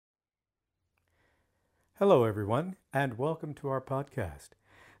Hello, everyone, and welcome to our podcast.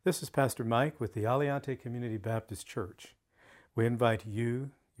 This is Pastor Mike with the Aliante Community Baptist Church. We invite you,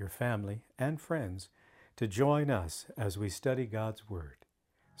 your family, and friends to join us as we study God's Word.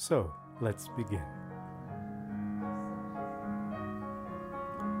 So, let's begin.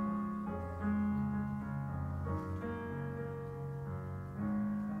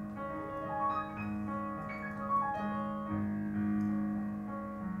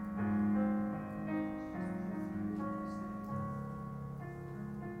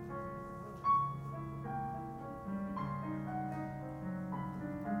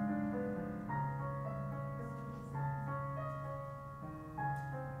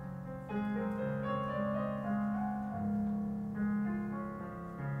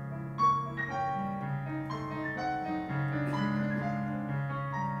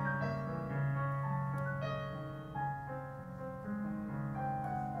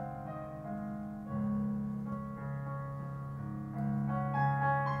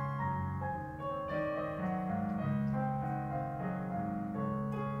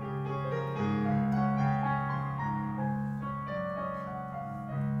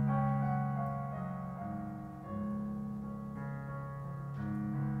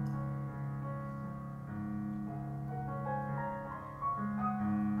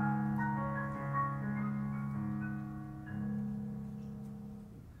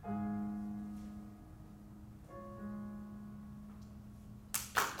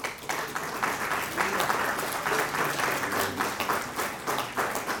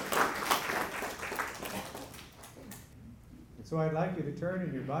 So I'd like you to turn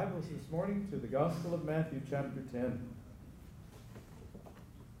in your Bibles this morning to the Gospel of Matthew, chapter 10.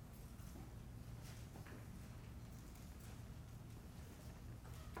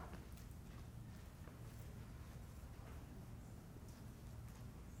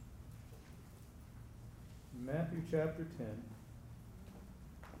 Matthew chapter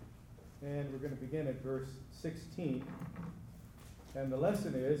 10. And we're going to begin at verse 16. And the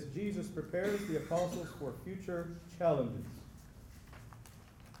lesson is, Jesus prepares the apostles for future challenges.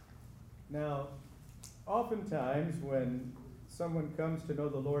 Now, oftentimes when someone comes to know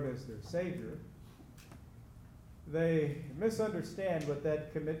the Lord as their Savior, they misunderstand what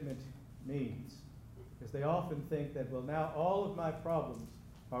that commitment means. Because they often think that, well, now all of my problems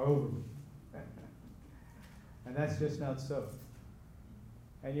are over with. And that's just not so.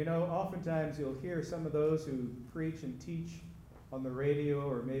 And you know, oftentimes you'll hear some of those who preach and teach on the radio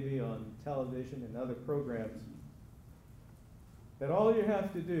or maybe on television and other programs that all you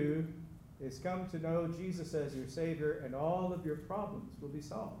have to do is come to know Jesus as your Savior and all of your problems will be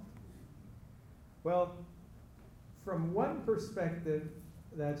solved. Well, from one perspective,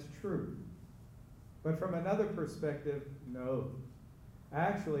 that's true. But from another perspective, no.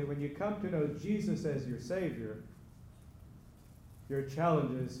 Actually, when you come to know Jesus as your Savior, your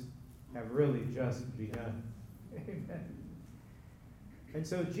challenges have really just begun. Amen. And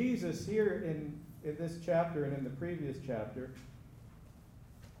so Jesus here in this chapter and in the previous chapter,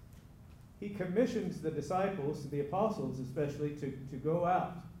 he commissions the disciples, the apostles especially, to go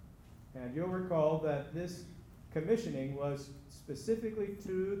out. And you'll recall that this commissioning was specifically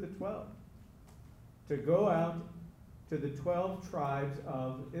to the 12, to go out to the 12 tribes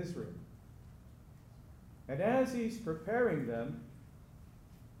of Israel. And as he's preparing them,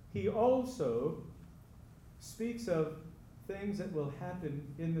 he also speaks of things that will happen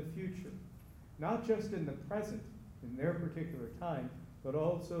in the future, not just in the present, in their particular time, but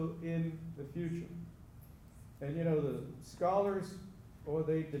also in the future. And you know, the scholars,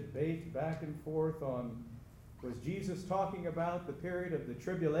 they debate back and forth on, was Jesus talking about the period of the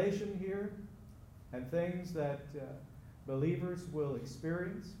tribulation here and things that believers will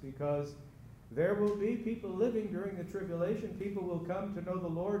experience? Because there will be people living during the tribulation. People will come to know the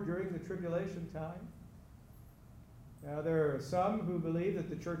Lord during the tribulation time. Now, there are some who believe that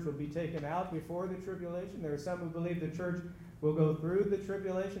the church will be taken out before the tribulation. There are some who believe the church will go through the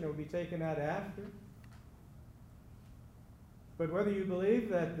tribulation and will be taken out after. But whether you believe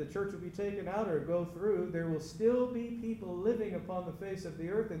that the church will be taken out or go through, there will still be people living upon the face of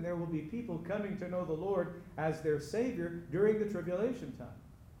the earth, and there will be people coming to know the Lord as their Savior during the tribulation time.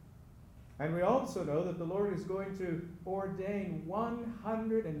 And we also know that the Lord is going to ordain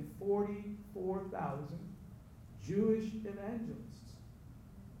 144,000 Jewish evangelists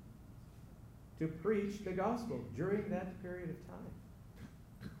to preach the gospel during that period of time.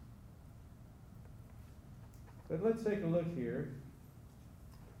 But let's take a look here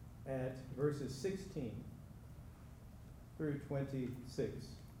at verses 16 through 26.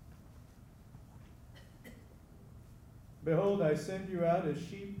 Behold, I send you out as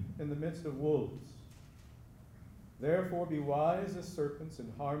sheep in the midst of wolves. Therefore be wise as serpents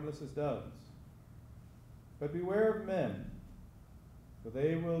and harmless as doves. But beware of men, for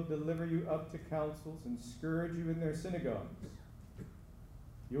they will deliver you up to councils and scourge you in their synagogues.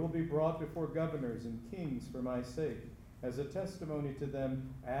 You will be brought before governors and kings for my sake, as a testimony to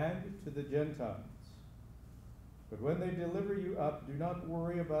them and to the Gentiles. But when they deliver you up, do not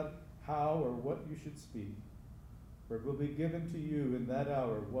worry about how or what you should speak, for it will be given to you in that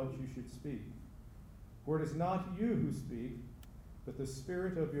hour what you should speak. For it is not you who speak, but the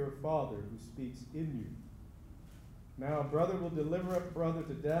Spirit of your Father who speaks in you. Now a brother will deliver up brother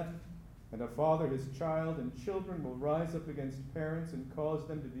to death, and a father his child, and children will rise up against parents and cause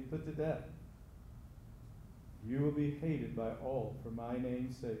them to be put to death. You will be hated by all for my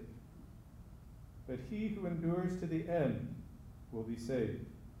name's sake. But he who endures to the end will be saved.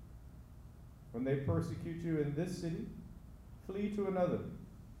 When they persecute you in this city, flee to another.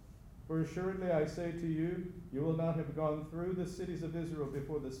 For assuredly I say to you, you will not have gone through the cities of Israel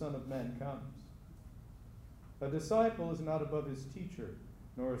before the Son of Man comes. A disciple is not above his teacher,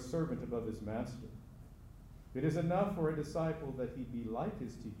 nor a servant above his master. It is enough for a disciple that he be like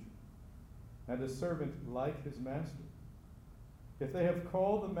his teacher, and a servant like his master. If they have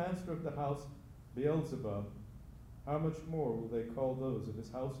called the master of the house Beelzebub, how much more will they call those of his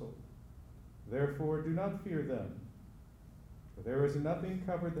household? Therefore do not fear them. For there is nothing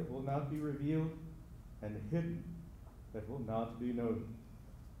covered that will not be revealed, and hidden that will not be known.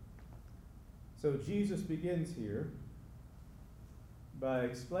 So Jesus begins here by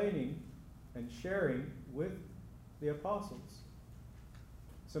explaining and sharing with the apostles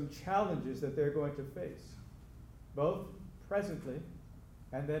some challenges that they're going to face, both presently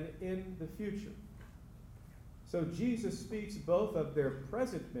and then in the future. So Jesus speaks both of their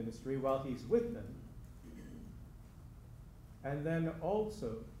present ministry while he's with them, and then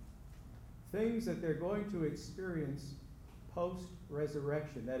also things that they're going to experience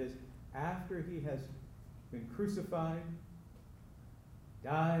post-resurrection. That is, after he has been crucified,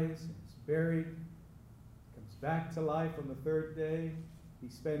 dies, is buried, comes back to life on the third day. He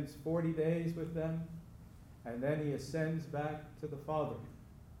spends 40 days with them, and then he ascends back to the Father.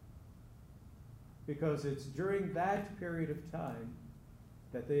 Because it's during that period of time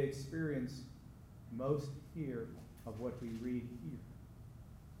that they experience most here of what we read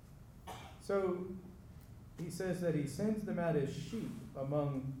here. So he says that he sends them out as sheep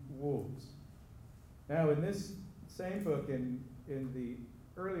among wolves. Now in this same book, in the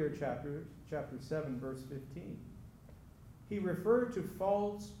earlier chapter 7, verse 15, he referred to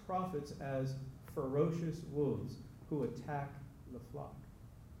false prophets as ferocious wolves who attack the flock.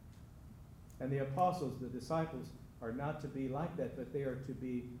 And the apostles, the disciples, are not to be like that, but they are to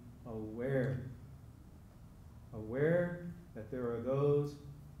be aware. Aware that there are those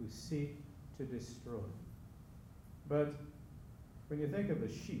who seek to destroy. But when you think of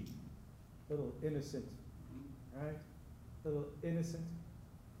a sheep, little innocent, right? Little innocent.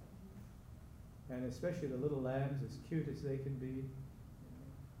 And especially the little lambs, as cute as they can be,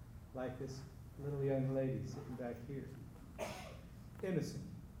 like this little young lady sitting back here. Innocent.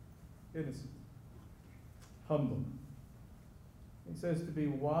 Innocent. Humble. It says to be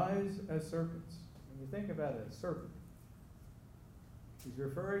wise as serpents. When you think about a serpent, he's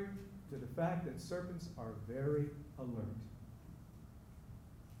referring to the fact that serpents are very alert.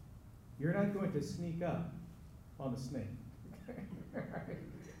 You're not going to sneak up on a snake.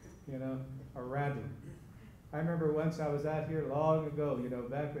 You know, a rattler. I remember once I was out here long ago,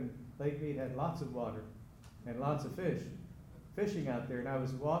 back when Lake Mead had lots of water and lots of fishing out there, and I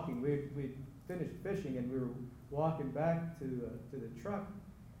was walking. We finished fishing, and we were walking back to the truck,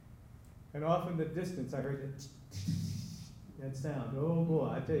 and off in the distance I heard that sound. Oh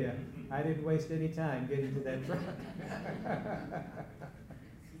boy, I tell you, I didn't waste any time getting to that truck.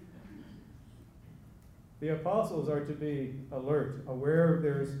 The apostles are to be alert, aware of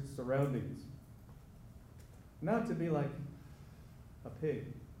their surroundings. Not to be like a pig,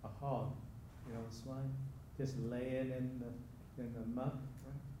 a hog, a swine, just laying in the muck.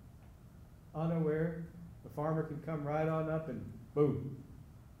 Right? Unaware, the farmer can come right on up and boom.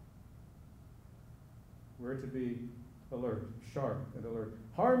 We're to be alert, sharp and alert.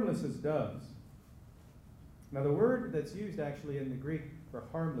 Harmless as doves. Now the word that's used actually in the Greek for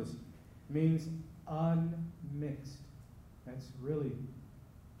harmless means unmixed. That's really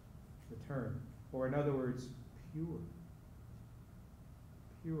the term. Or in other words, pure.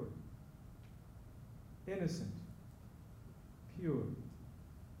 Pure. Innocent. Pure.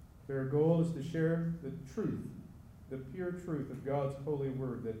 Their goal is to share the truth, the pure truth of God's holy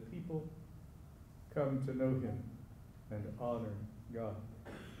word, that people come to know him and honor God.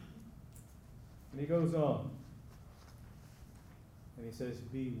 And he goes on. And he says,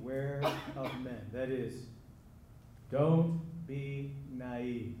 beware of men. That is, don't be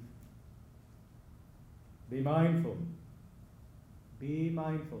naive. Be mindful. Be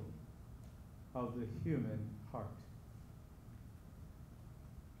mindful of the human heart.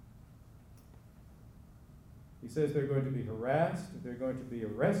 He says they're going to be harassed, they're going to be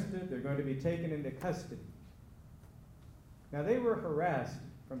arrested, they're going to be taken into custody. Now, they were harassed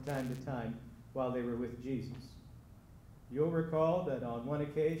from time to time while they were with Jesus. You'll recall that on one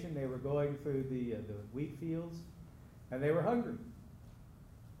occasion they were going through the wheat fields and they were hungry.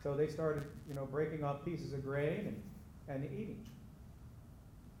 So they started, breaking off pieces of grain and eating.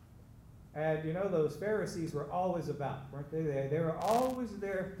 And those Pharisees were always about, weren't they? They were always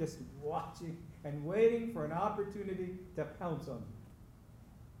there just watching and waiting for an opportunity to pounce on them.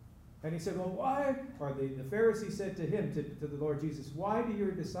 And he said, well, why? Or the Pharisee said to him, to the Lord Jesus, why do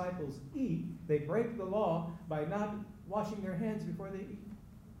your disciples eat? They break the law by not washing their hands before they eat.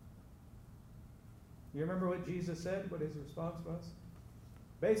 You remember what Jesus said, what his response was?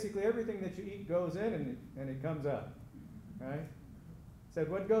 Basically, everything that you eat goes in and it comes out. Right? He said,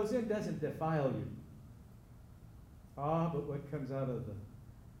 what goes in doesn't defile you. But what comes out of the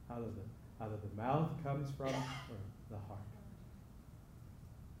mouth comes from the heart.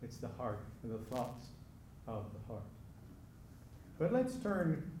 It's the heart and the thoughts of the heart. But let's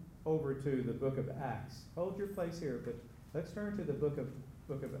turn over to the book of Acts. Hold your place here, but let's turn to the book of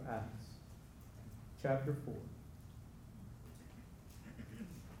Acts, chapter 4.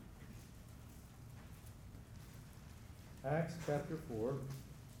 Acts chapter 4.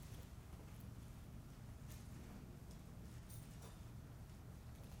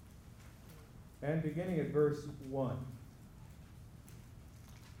 And beginning at verse 1.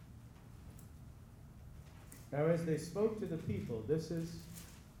 Now, as they spoke to the people, this is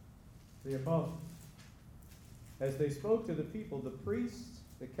the apostles. As they spoke to the people, the priests,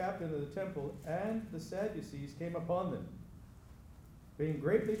 the captain of the temple, and the Sadducees came upon them, being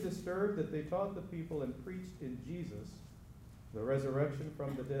greatly disturbed that they taught the people and preached in Jesus the resurrection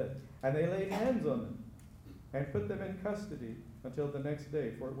from the dead. And they laid hands on them and put them in custody until the next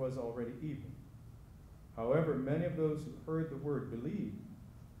day, for it was already evening. However, many of those who heard the word believed,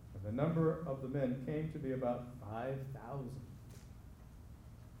 and the number of the men came to be about 5,000.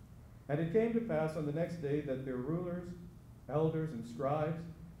 And it came to pass on the next day that their rulers, elders, and scribes,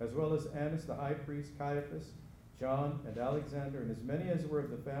 as well as Annas the high priest, Caiaphas, John, and Alexander, and as many as were of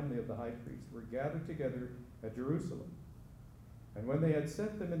the family of the high priest, were gathered together at Jerusalem. And when they had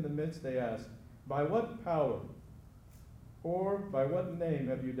set them in the midst, they asked, by what power or by what name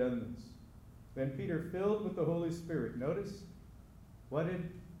have you done this? Then Peter, filled with the Holy Spirit, notice, what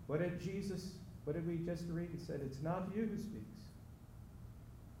did we just read? He said, it's not you who speaks,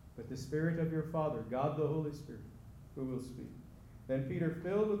 but the Spirit of your Father, God the Holy Spirit, who will speak. Then Peter,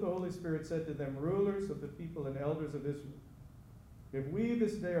 filled with the Holy Spirit, said to them, rulers of the people and elders of Israel, if we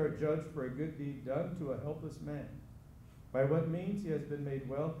this day are judged for a good deed done to a helpless man, by what means he has been made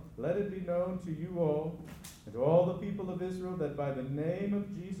well, let it be known to you all and to all the people of Israel that by the name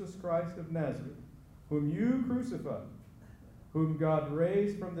of Jesus Christ of Nazareth, whom you crucified, whom God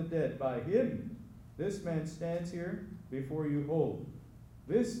raised from the dead, by him this man stands here before you whole.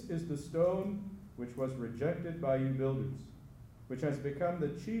 This is the stone which was rejected by you builders, which has become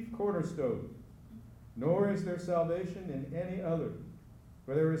the chief cornerstone. Nor is there salvation in any other,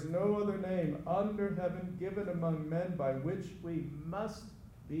 for there is no other name under heaven given among men by which we must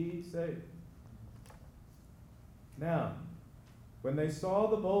be saved. Now, when they saw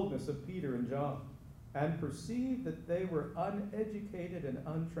the boldness of Peter and John, and perceived that they were uneducated and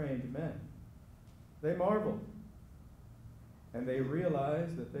untrained men, they marveled, and they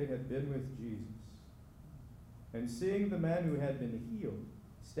realized that they had been with Jesus. And seeing the man who had been healed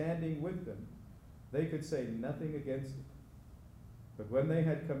standing with them, they could say nothing against it. But when they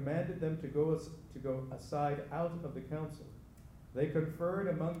had commanded them to go aside out of the council, they conferred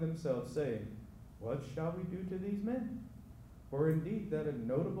among themselves, saying, what shall we do to these men? For indeed that a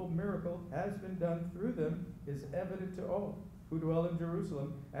notable miracle has been done through them is evident to all who dwell in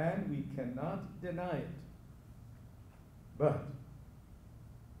Jerusalem, and we cannot deny it. But,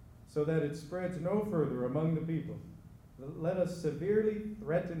 so that it spreads no further among the people, let us severely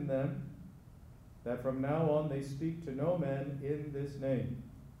threaten them that from now on they speak to no man in this name.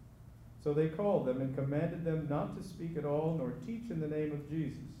 So they called them and commanded them not to speak at all, nor teach in the name of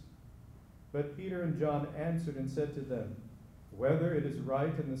Jesus. But Peter and John answered and said to them, whether it is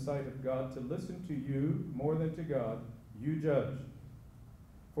right in the sight of God to listen to you more than to God, you judge.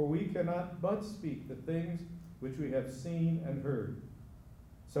 For we cannot but speak the things which we have seen and heard.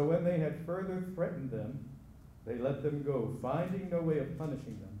 So when they had further threatened them, they let them go, finding no way of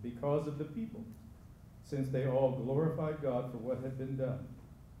punishing them because of the people, since they all glorified God for what had been done.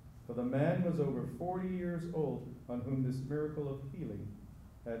 For the man was over 40 years old on whom this miracle of healing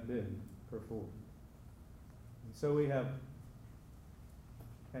had been performed. And so we have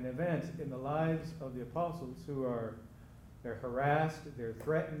an event in the lives of the apostles who they're harassed, they're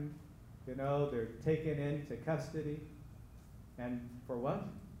threatened, they're taken into custody. And for what?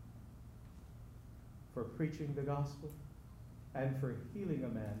 For preaching the gospel and for healing a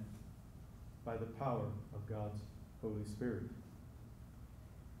man by the power of God's Holy Spirit.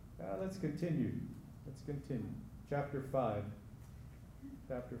 Let's continue. Chapter 5.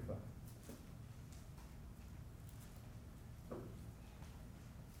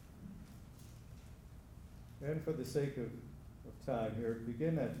 And for the sake of time here,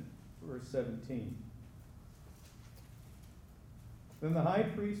 begin at verse 17. Then the high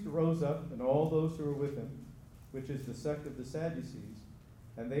priest rose up, and all those who were with him, which is the sect of the Sadducees,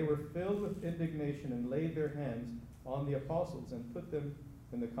 and they were filled with indignation and laid their hands on the apostles and put them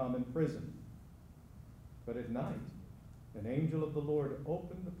in the common prison. But at night, an angel of the Lord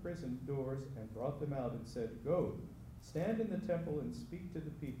opened the prison doors and brought them out and said, "Go, stand in the temple and speak to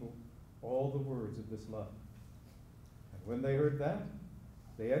the people all the words of this life." And when they heard that,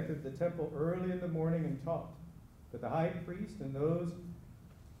 they entered the temple early in the morning and taught. But the high priest and those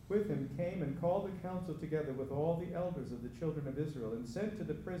with him came and called the council together with all the elders of the children of Israel and sent to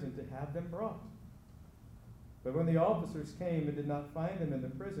the prison to have them brought. But when the officers came and did not find them in the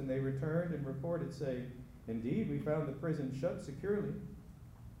prison, they returned and reported, saying, "Indeed, we found the prison shut securely,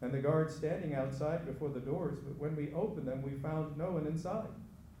 and the guards standing outside before the doors, but when we opened them, we found no one inside."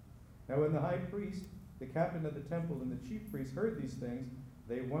 Now when the high priest, the captain of the temple, and the chief priests heard these things,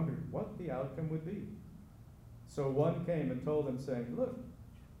 they wondered what the outcome would be. So one came and told them, saying, "Look,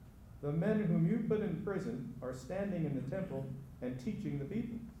 the men whom you put in prison are standing in the temple and teaching the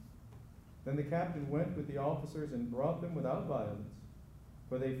people." Then the captain went with the officers and brought them without violence,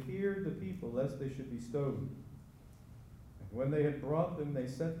 for they feared the people lest they should be stoned. And when they had brought them, they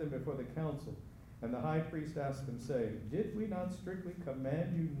set them before the council. And the high priest asked them, saying, "Did we not strictly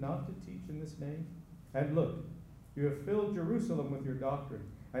command you not to teach in this name? And look, you have filled Jerusalem with your doctrine,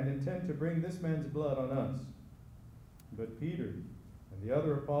 and intend to bring this man's blood on us." But Peter and the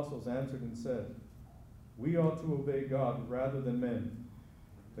other apostles answered and said, "We ought to obey God rather than men.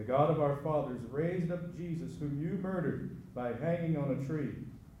 The God of our fathers raised up Jesus, whom you murdered by hanging on a tree.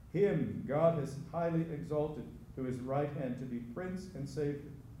 Him God has highly exalted to his right hand to be Prince and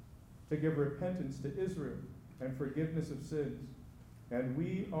Savior, to give repentance to Israel and forgiveness of sins. And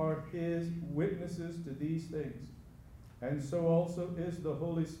we are his witnesses to these things. And so also is the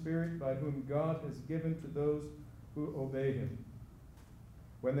Holy Spirit, by whom God has given to those who obey him."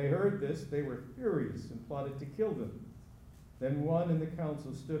 When they heard this, they were furious and plotted to kill them. Then one in the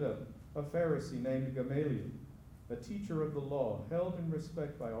council stood up, a Pharisee named Gamaliel, a teacher of the law, held in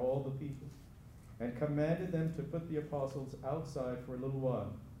respect by all the people, and commanded them to put the apostles outside for a little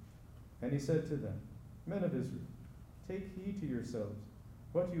while. And he said to them, "Men of Israel, take heed to yourselves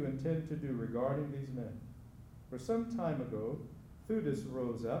what you intend to do regarding these men. For some time ago, Theudas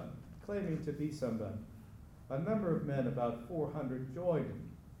rose up, claiming to be somebody. A number of men, about 400, joined him.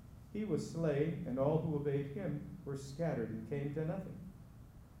 He was slain, and all who obeyed him were scattered and came to nothing.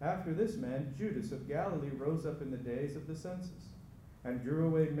 After this man, Judas of Galilee rose up in the days of the census, and drew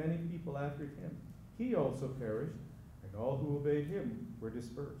away many people after him. He also perished, and all who obeyed him were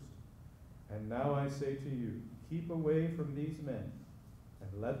dispersed. And now I say to you, keep away from these men,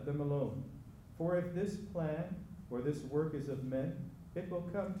 and let them alone. For if this plan or this work is of men, it will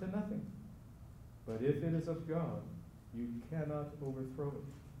come to nothing. But if it is of God, you cannot overthrow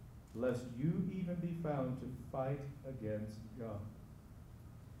it, lest you even be found to fight against God."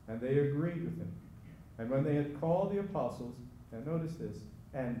 And they agreed with him. And when they had called the apostles, and notice this,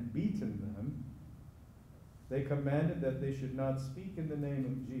 and beaten them, they commanded that they should not speak in the name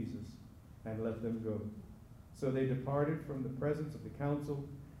of Jesus, and let them go. So they departed from the presence of the council,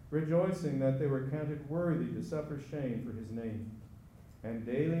 rejoicing that they were counted worthy to suffer shame for his name. And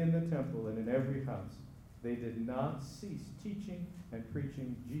daily in the temple and in every house, they did not cease teaching and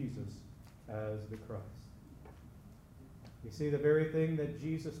preaching Jesus as the Christ. You see, the very thing that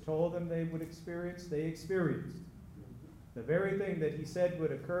Jesus told them they would experience, they experienced. The very thing that he said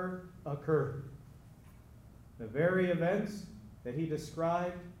would occur, occurred. The very events that he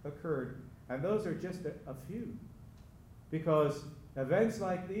described occurred. And those are just a few. Because events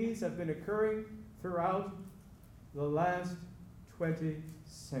like these have been occurring throughout the last 20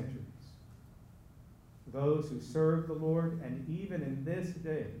 centuries. Those who serve the Lord, and even in this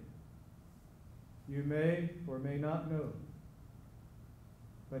day, you may or may not know,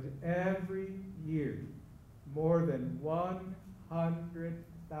 but every year, more than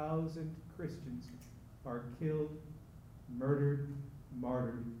 100,000 Christians are killed, murdered,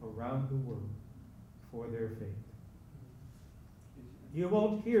 martyred around the world for their faith. You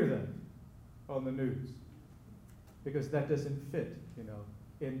won't hear them on the news because that doesn't fit,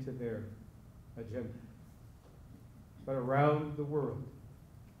 into their agenda. But around the world,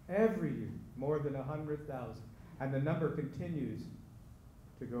 every year, more than 100,000. And the number continues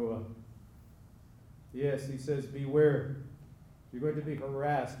to go up. Yes, he says, beware. You're going to be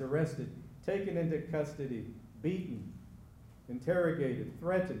harassed, arrested, taken into custody, beaten, interrogated,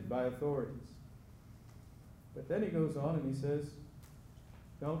 threatened by authorities. But then he goes on and he says,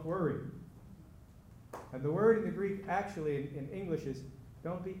 don't worry. And the word in the Greek actually in English is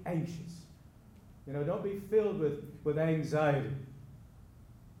don't be anxious. Don't be filled with anxiety.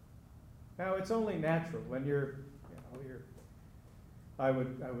 Now, it's only natural when you're I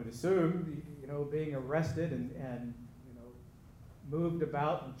would assume, being arrested and moved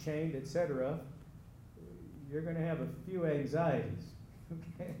about and chained, etc., you're going to have a few anxieties.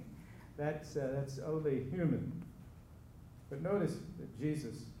 Okay? That's only human. But notice that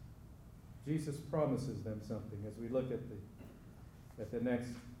Jesus promises them something as we look at the next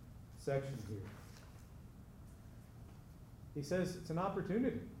section here. He says it's an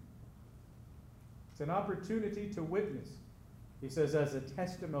opportunity. It's an opportunity to witness. He says as a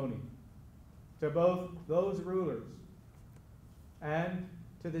testimony to both those rulers and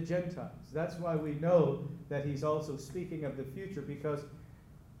to the Gentiles. That's why we know that he's also speaking of the future, because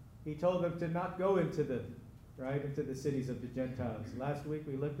he told them to not go into the cities of the Gentiles. Last week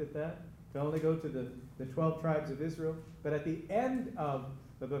we looked at that. To only go to the 12 tribes of Israel. But at the end of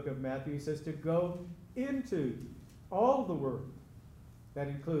the book of Matthew, he says to go into all the world. That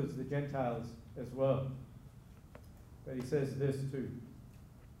includes the Gentiles as well. But he says this too.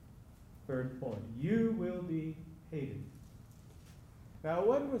 Third point. You will be hated. Now,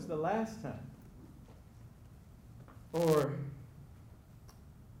 when was the last time, or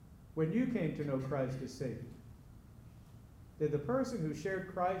when you came to know Christ as Savior, did the person who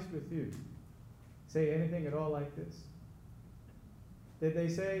shared Christ with you say anything at all like this? Did they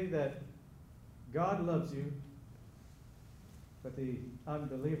say that God loves you, but the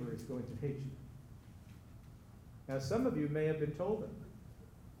unbeliever is going to hate you? Now, some of you may have been told that.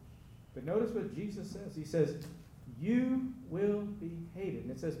 But notice what Jesus says. He says, you will be hated.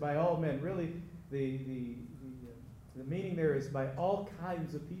 And it says by all men. Really, the meaning there is by all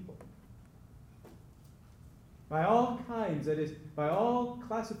kinds of people. By all kinds, that is, by all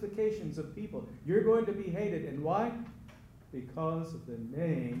classifications of people. You're going to be hated. And why? Because of the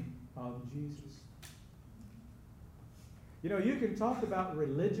name of Jesus. You can talk about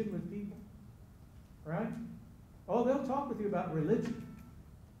religion with people, right? Oh, they'll talk with you about religion.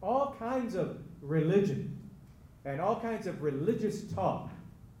 All kinds of religion and all kinds of religious talk.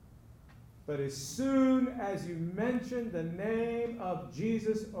 But as soon as you mention the name of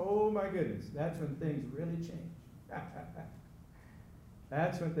Jesus, oh my goodness, that's when things really change.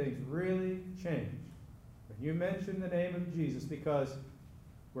 That's when things really change. When you mention the name of Jesus, because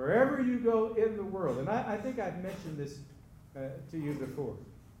wherever you go in the world, and I think I've mentioned this to you before.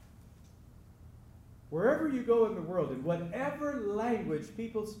 Wherever you go in the world, in whatever language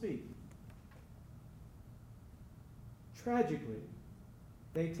people speak, tragically,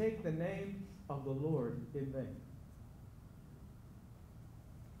 they take the name of the Lord in vain.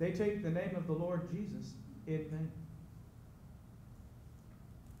 They take the name of the Lord Jesus in vain.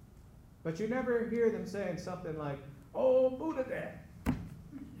 But you never hear them saying something like, oh, Buddha Dad.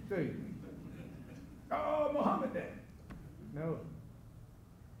 Do you? Oh, Muhammad Dad. No.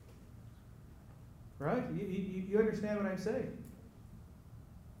 Right? You understand what I'm saying?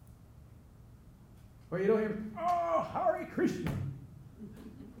 Or you don't hear, oh, Hare Krishna.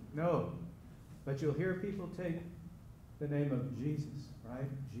 No. But you'll hear people take the name of Jesus, right?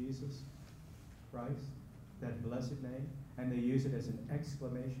 Jesus Christ, that blessed name, and they use it as an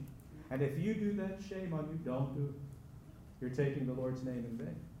exclamation. And if you do that, shame on you, don't do it. You're taking the Lord's name in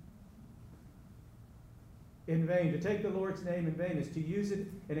vain. In vain. To take the Lord's name in vain is to use it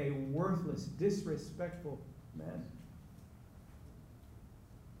in a worthless, disrespectful manner.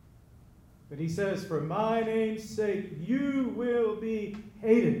 But he says, for my name's sake, you will be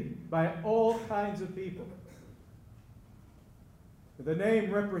hated by all kinds of people. The name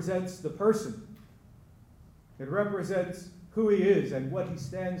represents the person. It represents who he is and what he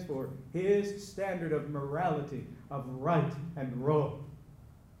stands for, his standard of morality, of right and wrong.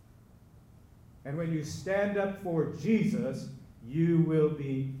 And when you stand up for Jesus, you will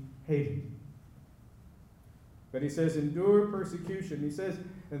be hated. But he says, endure persecution. He says,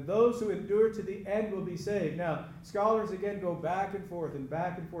 and those who endure to the end will be saved. Now, scholars again go back and forth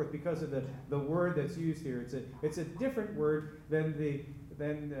because of the word that's used here. It's a different word than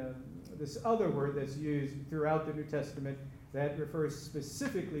this other word that's used throughout the New Testament that refers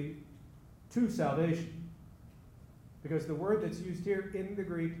specifically to salvation. Because the word that's used here in the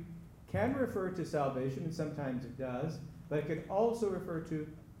Greek can refer to salvation, and sometimes it does, but it can also refer to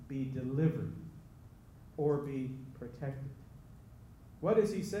be delivered or be protected. What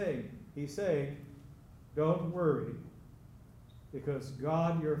is he saying? He's saying, don't worry, because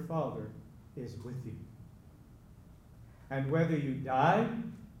God your Father is with you. And whether you die,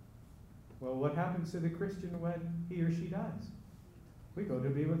 well, what happens to the Christian when he or she dies? We go to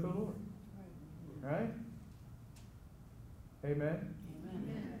be with the Lord. Right? Amen?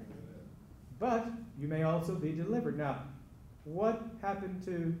 Amen. But you may also be delivered. Now, what happened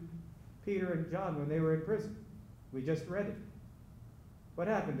to Peter and John when they were in prison? We just read it. What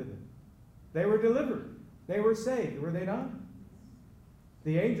happened to them? They were delivered. They were saved, were they not?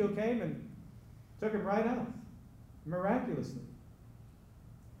 The angel came and took them right out, miraculously.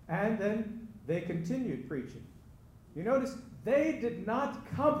 And then they continued preaching. You notice, they did not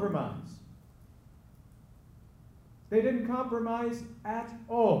compromise. They didn't compromise at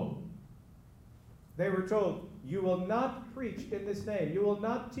all. They were told, you will not preach in this name. You will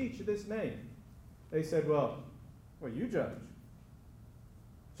not teach this name. They said, well, you judge.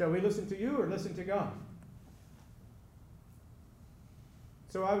 Shall we listen to you or listen to God?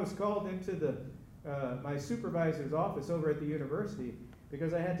 So I was called into my supervisor's office over at the university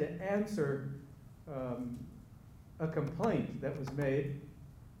because I had to answer a complaint that was made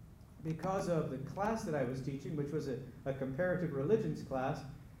because of the class that I was teaching, which was a comparative religions class,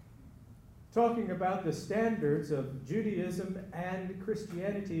 talking about the standards of Judaism and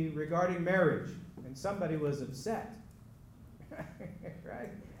Christianity regarding marriage. And somebody was upset. Right?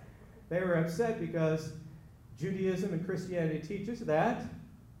 They were upset because Judaism and Christianity teaches that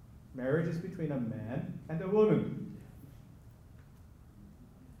marriage is between a man and a woman.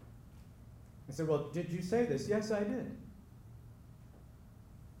 I said, well, did you say this? Yes, I did.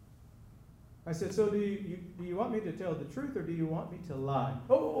 I said, so do you want me to tell the truth or do you want me to lie?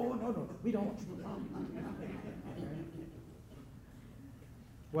 Oh, no, we don't want you to lie.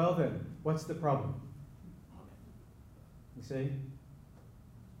 Well then, what's the problem? You see?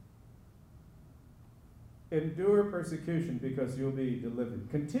 Endure persecution because you'll be delivered.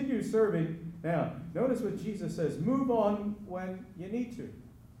 Continue serving. Now, notice what Jesus says. Move on when you need to.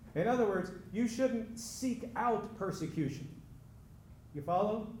 In other words, you shouldn't seek out persecution. You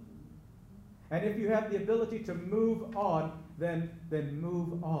follow? And if you have the ability to move on, then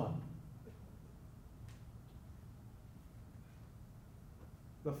move on.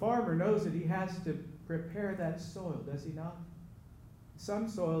 The farmer knows that he has to prepare that soil, does he not? Some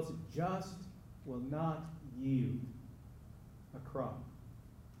soils just will not yield a crop.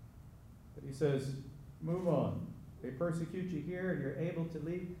 But he says, move on. They persecute you here and you're able to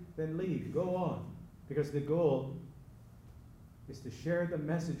leave, then leave. Go on. Because the goal is to share the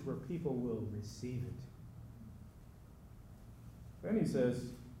message where people will receive it. Then he says,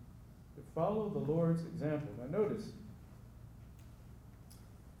 to follow the Lord's example. Now notice,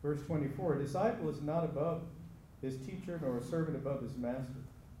 verse 24, a disciple is not above his teacher, nor a servant above his master.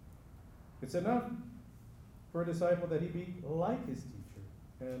 It's enough for a disciple that he be like his teacher,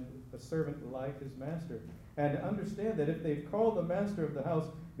 and a servant like his master. And understand that if they've called the master of the house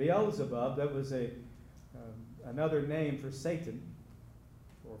Beelzebub, that was another name for Satan,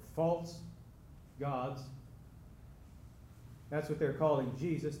 or false gods. That's what they're calling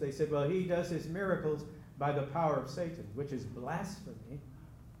Jesus. They said, well, he does his miracles by the power of Satan, which is blasphemy.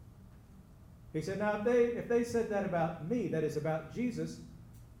 He said, now if they said that about me, that is about Jesus,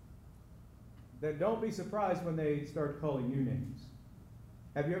 then don't be surprised when they start calling you names.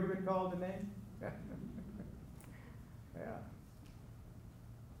 Have you ever been called a name?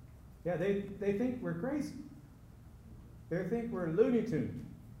 Yeah, they think we're crazy. They think we're Looney Tunes.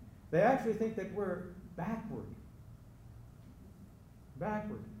 They actually think that we're backward.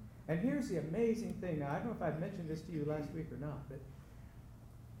 Backward. And here's the amazing thing. Now, I don't know if I've mentioned this to you last week or not, but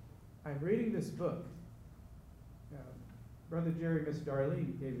I'm reading this book. Brother Jerry, Miss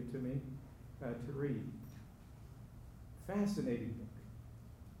Darlene gave it to me to read. Fascinating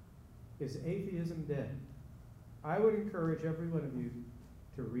book. Is Atheism Dead? I would encourage every one of you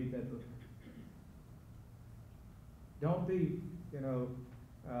to read that book. Don't be,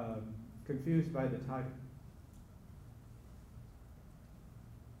 confused by the title.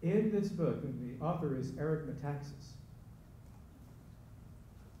 In this book, and the author is Eric Metaxas,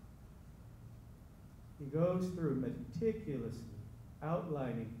 he goes through meticulously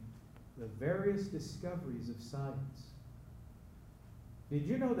outlining the various discoveries of science. Did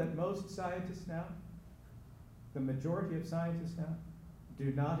you know that most scientists now, the majority of scientists now,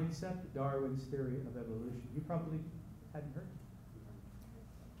 do not accept Darwin's theory of evolution? You probably hadn't heard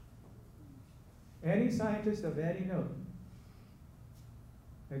it. Any scientist of any note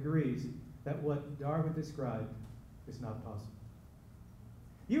agrees that what Darwin described is not possible.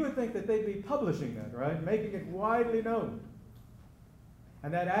 You would think that they'd be publishing that, right? Making it widely known.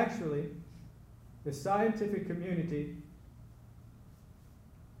 And that actually, the scientific community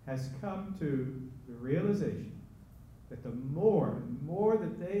has come to the realization that the more and more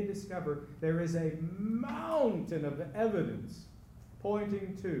that they discover, there is a mountain of evidence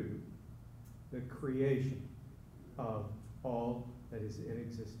pointing to the creation of all that is in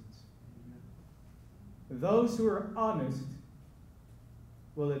existence. Those who are honest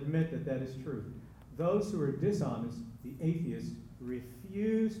will admit that that is true. Those who are dishonest, the atheists,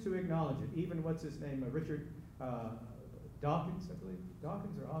 refuse to acknowledge it. Even what's his name? Richard Dawkins, I believe.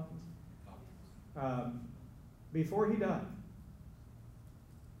 Dawkins or Hawkins? Before he died,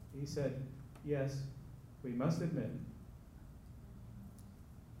 he said, yes, we must admit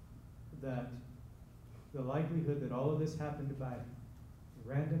that the likelihood that all of this happened by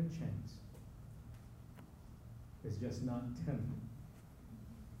random chance is just not tenable.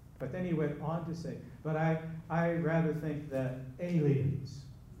 But then he went on to say, but I rather think that aliens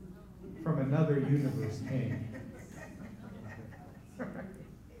from another universe came.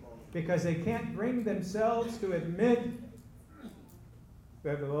 Because they can't bring themselves to admit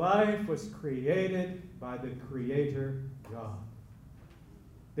that life was created by the Creator God.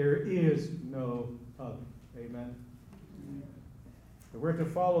 There is no other. Amen? But we're to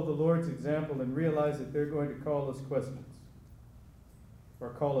follow the Lord's example and realize that they're going to call us questions. Or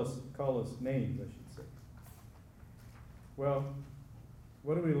call us names, I should say. Well,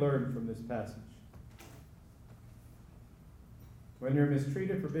 what do we learn from this passage? When you're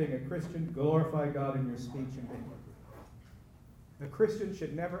mistreated for being a Christian, glorify God in your speech and behavior. The Christian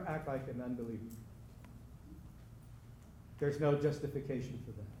should never act like an unbeliever. There's no justification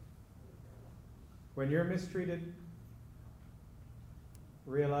for that. When you're mistreated,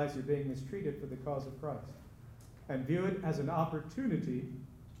 realize you're being mistreated for the cause of Christ. And view it as an opportunity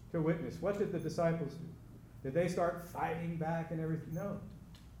to witness. What did the disciples do? Did they start fighting back and everything? No.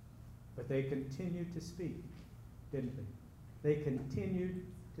 But they continued to speak, didn't they? They continued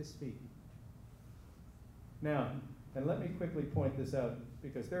to speak. Now, and let me quickly point this out,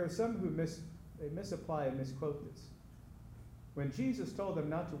 because there are some who misapply and misquote this. When Jesus told them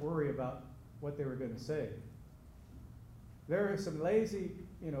not to worry about what they were going to say, there are some lazy,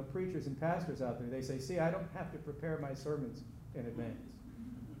 preachers and pastors out there. They say, see, I don't have to prepare my sermons in advance.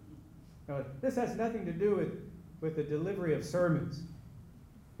 Now, this has nothing to do with the delivery of sermons.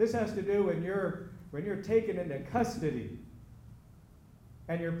 This has to do when you're taken into custody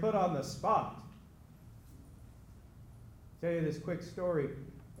and you're put on the spot. I'll tell you this quick story.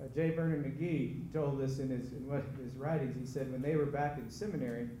 J. Vernon McGee told this in one of his writings. He said when they were back in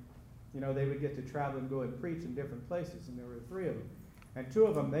seminary, they would get to travel and go and preach in different places, and there were 3 of them. And 2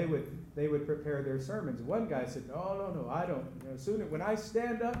 of them, they would prepare their sermons. One guy said, no, I don't. When I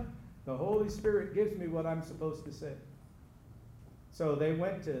stand up, the Holy Spirit gives me what I'm supposed to say. So they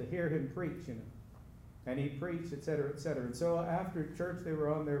went to hear him preach, and he preached, et cetera, et cetera. And so after church, they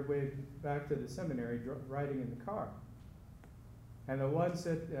were on their way back to the seminary, riding in the car. And one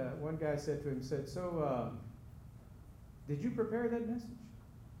guy said to him, so did you prepare that message?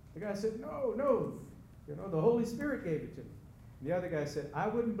 The guy said, no, the Holy Spirit gave it to me. And the other guy said, I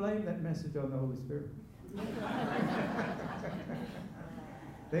wouldn't blame that message on the Holy Spirit.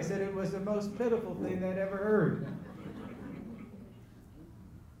 They said it was the most pitiful thing they'd ever heard.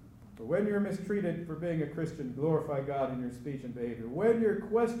 But when you're mistreated for being a Christian, glorify God in your speech and behavior. When you're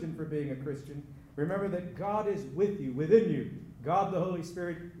questioned for being a Christian, remember that God is with you, within you. God the Holy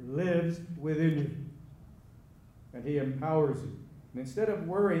Spirit lives within you. And He empowers you. And instead of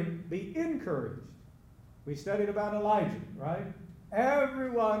worrying, be encouraged. We studied about Elijah, right?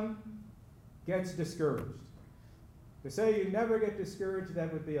 Everyone gets discouraged. To say you never get discouraged,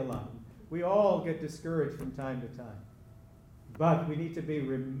 that would be a lie. We all get discouraged from time to time. But we need to be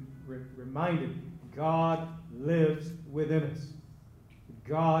reminded God lives within us.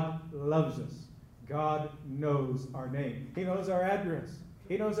 God loves us. God knows our name. He knows our address.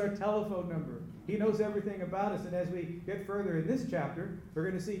 He knows our telephone number. He knows everything about us. And as we get further in this chapter, we're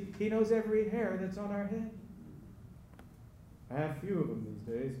going to see He knows every hair that's on our head. I have few of them these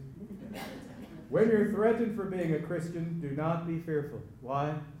days. When you're threatened for being a Christian, do not be fearful.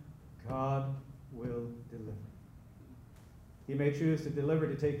 Why? God will deliver. He may choose to deliver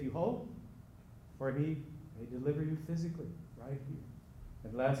to take you home, or he may deliver you physically, right here.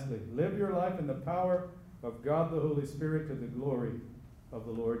 And lastly, live your life in the power of God the Holy Spirit to the glory of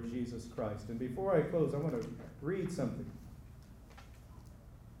the Lord Jesus Christ. And before I close, I want to read something.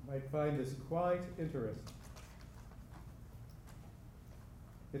 You might find this quite interesting.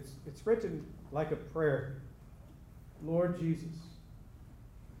 It's written like a prayer. Lord Jesus,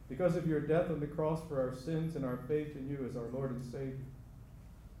 because of your death on the cross for our sins and our faith in you as our Lord and Savior,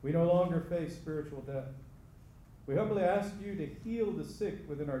 we no longer face spiritual death. We humbly ask you to heal the sick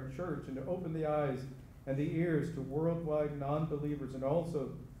within our church and to open the eyes and the ears to worldwide non-believers and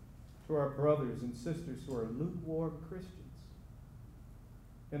also to our brothers and sisters who are lukewarm Christians.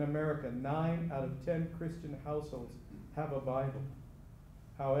 In America, 9 out of 10 Christian households have a Bible.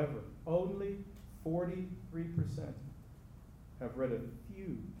 However, only 43% have read a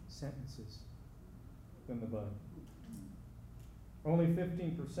few sentences in the Bible. Only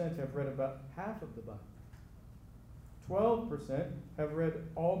 15% have read about half of the Bible. 12% have read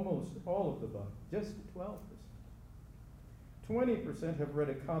almost all of the Bible, just 12%. 20% have read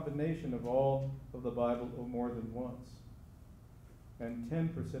a combination of all of the Bible or more than once. And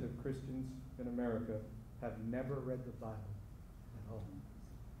 10% of Christians in America have never read the Bible at all.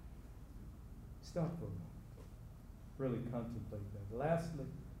 Stop for a moment. Really contemplate that. Lastly,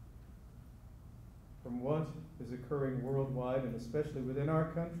 from what is occurring worldwide and especially within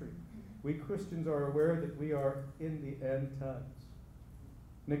our country, we Christians are aware that we are in the end times.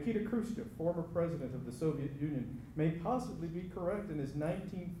 Nikita Khrushchev, former president of the Soviet Union, may possibly be correct in his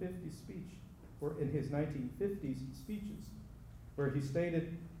 1950 speech, or in his 1950s speeches, where he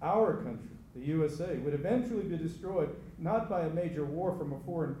stated our country, the USA, would eventually be destroyed not by a major war from a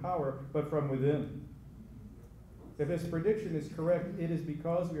foreign power, but from within. If his prediction is correct, it is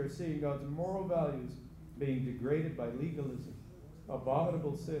because we are seeing God's moral values being degraded by legalism,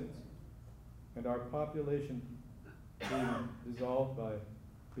 abominable sins, and our population being dissolved by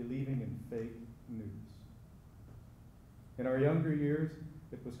believing in fake news. In our younger years,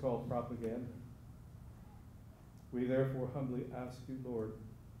 it was called propaganda. We therefore humbly ask you, Lord,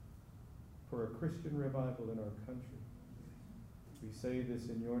 for a Christian revival in our country. We say this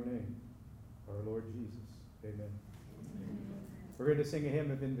in your name, our Lord Jesus. Amen. We're going to sing a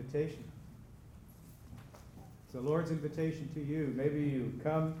hymn of invitation. It's the Lord's invitation to you. Maybe you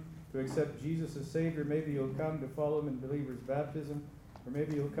come to accept Jesus as Savior. Maybe you'll come to follow him in believer's baptism. Or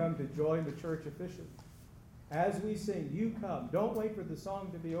maybe you'll come to join the church officially. As we sing, you come. Don't wait for the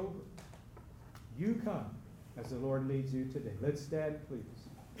song to be over. You come as the Lord leads you today. Let's stand, please.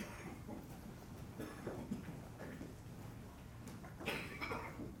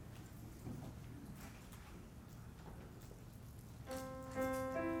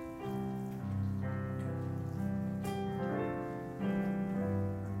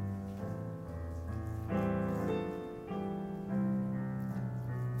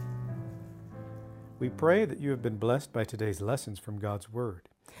 We pray that you have been blessed by today's lessons from God's Word,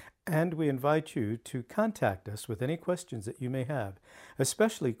 and we invite you to contact us with any questions that you may have,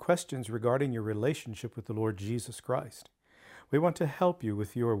 especially questions regarding your relationship with the Lord Jesus Christ. We want to help you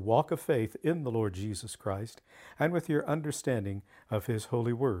with your walk of faith in the Lord Jesus Christ and with your understanding of His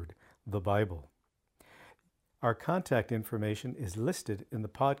holy Word, the Bible. Our contact information is listed in the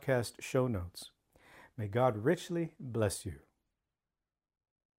podcast show notes. May God richly bless you.